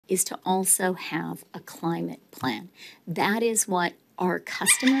is to also have a climate plan. That is what our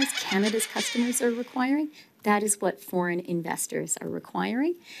customers, Canada's customers, are requiring. That is what foreign investors are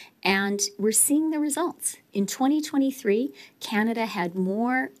requiring. And we're seeing the results. In 2023, Canada had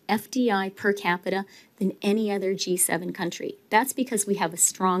more FDI per capita than any other G7 country. That's because we have a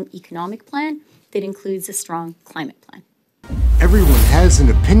strong economic plan that includes a strong climate plan. Everyone has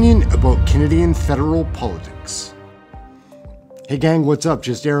an opinion about Canadian federal politics. Hey gang, what's up?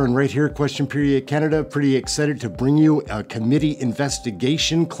 Just Aaron right here, Question Period Canada. Pretty excited to bring you a committee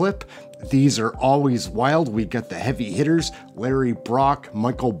investigation clip. These are always wild. We got the heavy hitters, Larry Brock,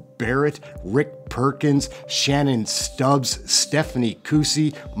 Michael Barrett, Rick Perkins, Shannon Stubbs, Stephanie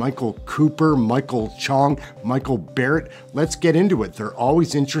Kusi, Michael Cooper, Michael Chong, Michael Barrett. Let's get into it. They're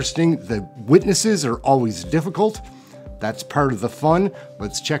always interesting. The witnesses are always difficult. That's part of the fun.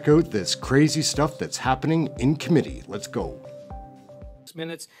 Let's check out this crazy stuff that's happening in committee. Let's go.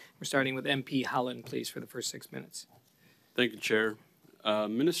 Minutes. We're starting with MP HALLAN, please, for the first 6 minutes. Thank you, Chair.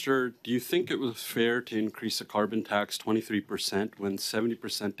 Minister, do you think it was fair to increase the carbon tax 23% when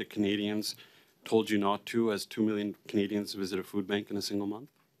 70% of Canadians told you not to, as 2 million Canadians visit a food bank in a single month?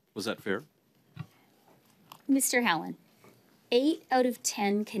 Was that fair? Mr. HALLAN, 8 out of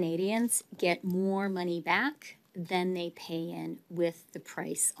 10 Canadians get more money back than they pay in with the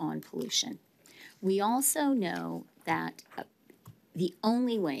price on pollution. We also know that the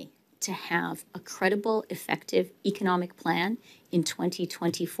only way to have a credible, effective economic plan in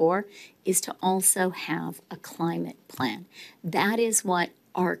 2024 is to also have a climate plan. That is what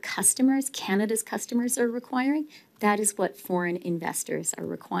our customers, Canada's customers, are requiring. That is what foreign investors are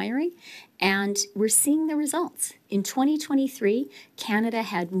requiring. And we're seeing the results. In 2023, Canada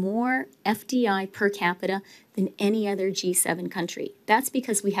had more FDI per capita than any other G7 country. That's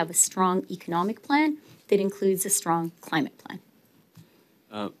because we have a strong economic plan that includes a strong climate plan.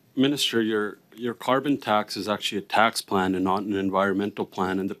 Minister, your carbon tax is actually a tax plan and not an environmental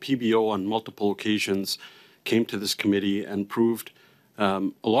plan, and the PBO on multiple occasions came to this committee and proved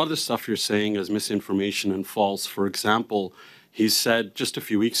a lot of the stuff you're saying is misinformation and false. For example, he said just a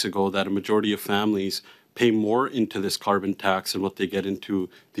few weeks ago that a majority of families pay more into this carbon tax than what they get into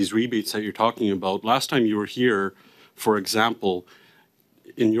these rebates that you're talking about. Last time you were here, for example,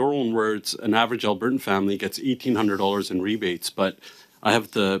 in your own words, an average Albertan family gets $1,800 in rebates, but I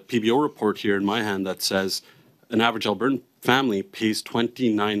have the PBO report here in my hand that says an average Albertan family pays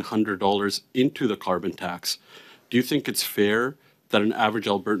 $2,900 into the carbon tax. Do you think it's fair that an average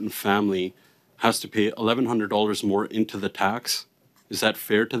Albertan family has to pay $1,100 more into the tax? Is that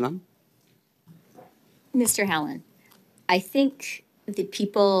fair to them? Mr. HALLAN, I think the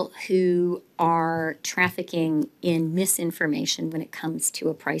people who are trafficking in misinformation when it comes to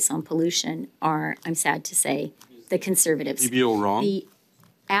a price on pollution are, I'm sad to say, the Conservatives. PBO wrong? The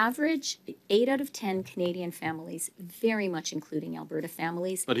average 8 out of 10 Canadian families, very much including Alberta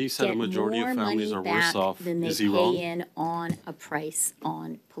families, but he said a majority of families are worse off. Than they pay in on a price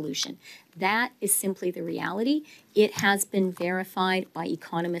on pollution. That is simply the reality. It has been verified by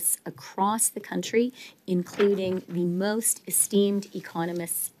economists across the country, including the most esteemed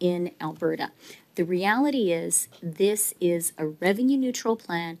economists in Alberta. The reality is this is a revenue-neutral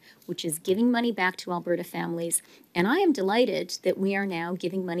plan which is giving money back to Alberta families, and I am delighted that we are now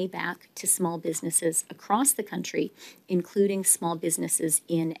giving money back to small businesses across the country, including small businesses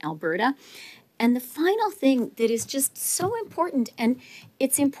in Alberta. And the final thing that is just so important, and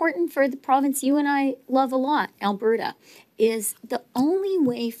it's important for the province you and I love a lot, Alberta, is the only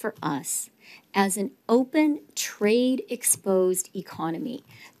way for us as an open, trade-exposed economy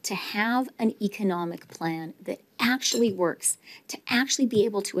to have an economic plan that actually works, to actually be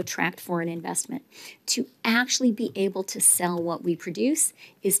able to attract foreign investment, to actually be able to sell what we produce,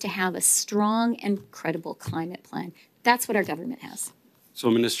 is to have a strong and credible climate plan. That's what our government has. So,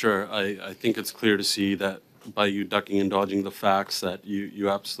 Minister, I think it's clear to see that by you ducking and dodging the facts that you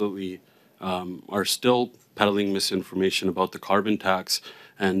absolutely are still peddling misinformation about the carbon tax.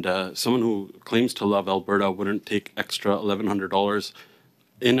 And someone who claims to love Alberta wouldn't take extra $1,100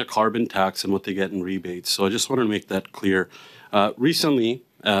 in a carbon tax and what they get in rebates. So I just want to make that clear. Recently,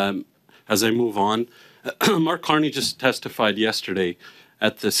 as I move on, Mark Carney just testified yesterday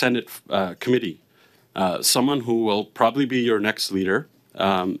at the Senate committee. Someone who will probably be your next leader,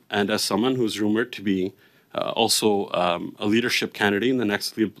 and as someone who's rumored to be also a leadership candidate in the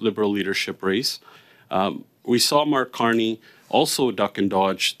next Liberal leadership race. We saw Mark Carney also duck and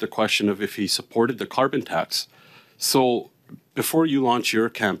dodge the question of if he supported the carbon tax. So before you launch your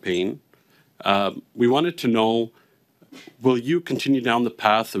campaign, we wanted to know, will you continue down the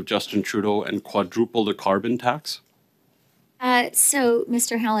path of Justin Trudeau and quadruple the carbon tax? So,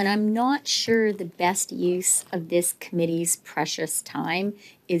 Mr. Hallan, I'm not sure the best use of this committee's precious time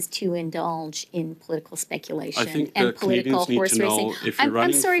is to indulge in political speculation I think and political Canadians need horse to know racing. if you're I'm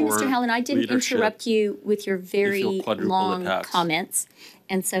running sorry, Mr. for Hallan, I didn't leadership, interrupt you with your very quadruple the long tax. comments,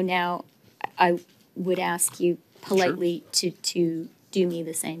 and so now I would ask you politely to do me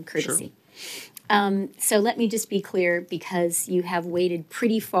the same courtesy. So let me just be clear, because you have waded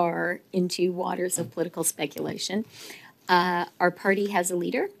pretty far into waters of political speculation. Our party has a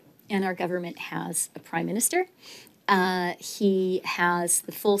leader, and our government has a prime minister. He has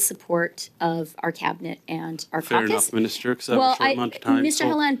the full support of our cabinet and our Fair caucus. enough, Minister, because I have a short amount of time. Mr. So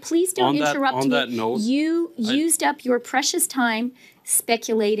Hallan, please don't interrupt me. On that note, you used up your precious time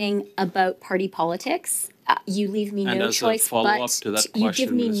speculating about party politics. You leave me And no as a choice follow-up but to that you give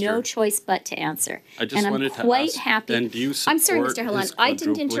question, me no Minister, choice but to answer. I just and I'm wanted to quite ask, happy. then do you I'm sorry, support Mr. Hallan. his I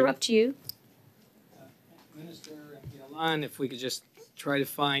didn't quadrupling? interrupt you. Minister Hallan, if we could just try to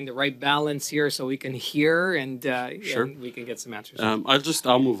find the right balance here so we can hear and, Sure. and we can get some answers.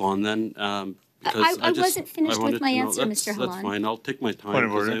 I'll move on then. Because I wasn't finished with wanted my to know- answer, that's, Mr. That's Hallan. fine. I'll take my time Point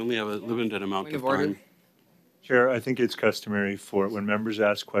of because I order. only have a limited amount Point of of order. time. Chair, I think it's customary for when members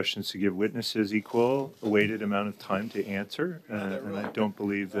ask questions to give witnesses equal a weighted amount of time to answer. And I don't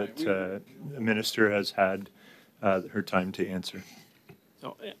believe that the minister has had her time to answer.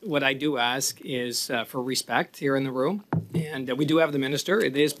 So what I do ask is for respect here in the room, and we do have the minister.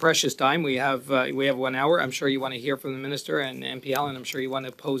 It is precious time. We have 1 hour. I'm sure you want to hear from the minister, and MP Allen, I'm sure you want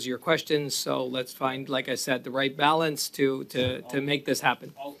to pose your questions. So let's find, like I said, the right balance to make this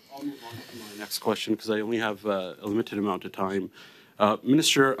happen. I'll move on to my next question because I only have a limited amount of time.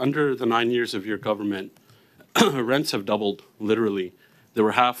 Minister, under the 9 years of your government, rents have doubled, literally. They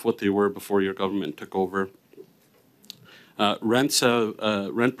were half what they were before your government took over. Rent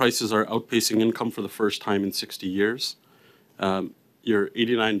prices are outpacing income for the first time in 60 years. Your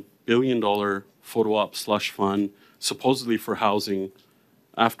 $89 billion photo op slush fund, supposedly for housing,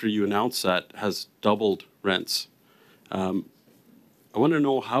 after you announced that, has doubled rents. I want to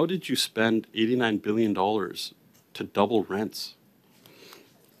know, how did you spend $89 billion to double rents?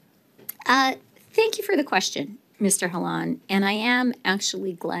 Thank you for the question, Mr. Hallan. And I am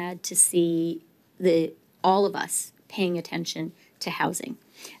actually glad to see all of us paying attention to housing.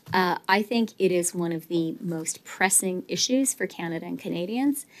 I think it is one of the most pressing issues for Canada and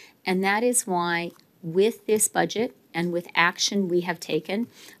Canadians, and that is why with this budget and with action we have taken,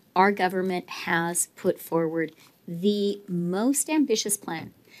 our government has put forward the most ambitious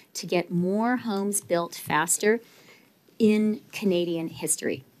plan to get more homes built faster in Canadian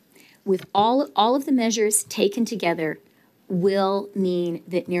history. With all of the measures taken together, will mean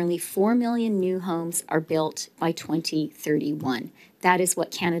that nearly 4 million new homes are built by 2031. That is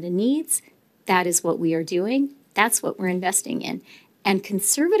what Canada needs. That is what we are doing. That's what we're investing in. And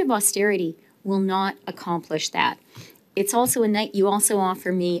conservative austerity will not accomplish that. It's also you also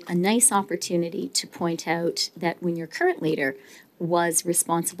offer me a nice opportunity to point out that when your current leader was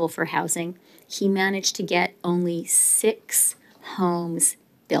responsible for housing, he managed to get only 6 homes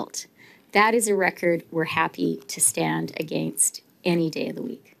built. That is a record we're happy to stand against any day of the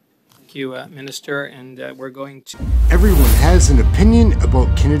week. Thank you, Minister, and we're going to... Everyone has an opinion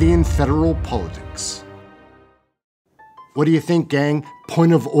about Canadian federal politics. What do you think, gang?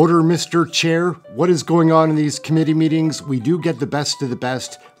 Point of order, Mr. Chair. What is going on in these committee meetings? We do get the best of the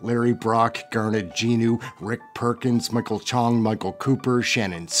best. Larry Brock, Garnet Genu, Rick Perkins, Michael Chong, Michael Cooper,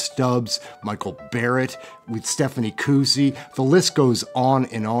 Shannon Stubbs, Michael Barrett, with Stephanie Kusi. The list goes on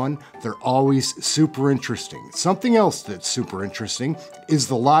and on. They're always super interesting. Something else that's super interesting is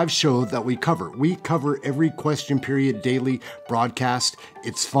the live show that we cover. We cover every question period daily broadcast.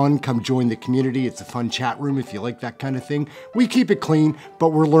 It's fun. Come join the community. It's a fun chat room if you like that kind of thing. We keep it clean, but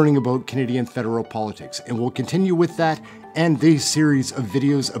we're learning about Canadian federal politics, and we'll continue with that and these series of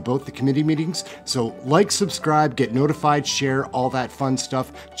videos about the committee meetings. So like, subscribe, get notified, share, all that fun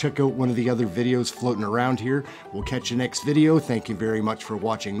stuff. Check out one of the other videos floating around here. We'll catch you next video. Thank you very much for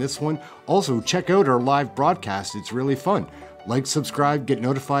watching this one. Also, check out our live broadcast. It's really fun. Like, subscribe, get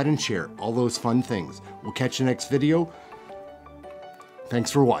notified, and share. All those fun things. We'll catch you next video.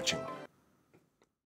 Thanks for watching.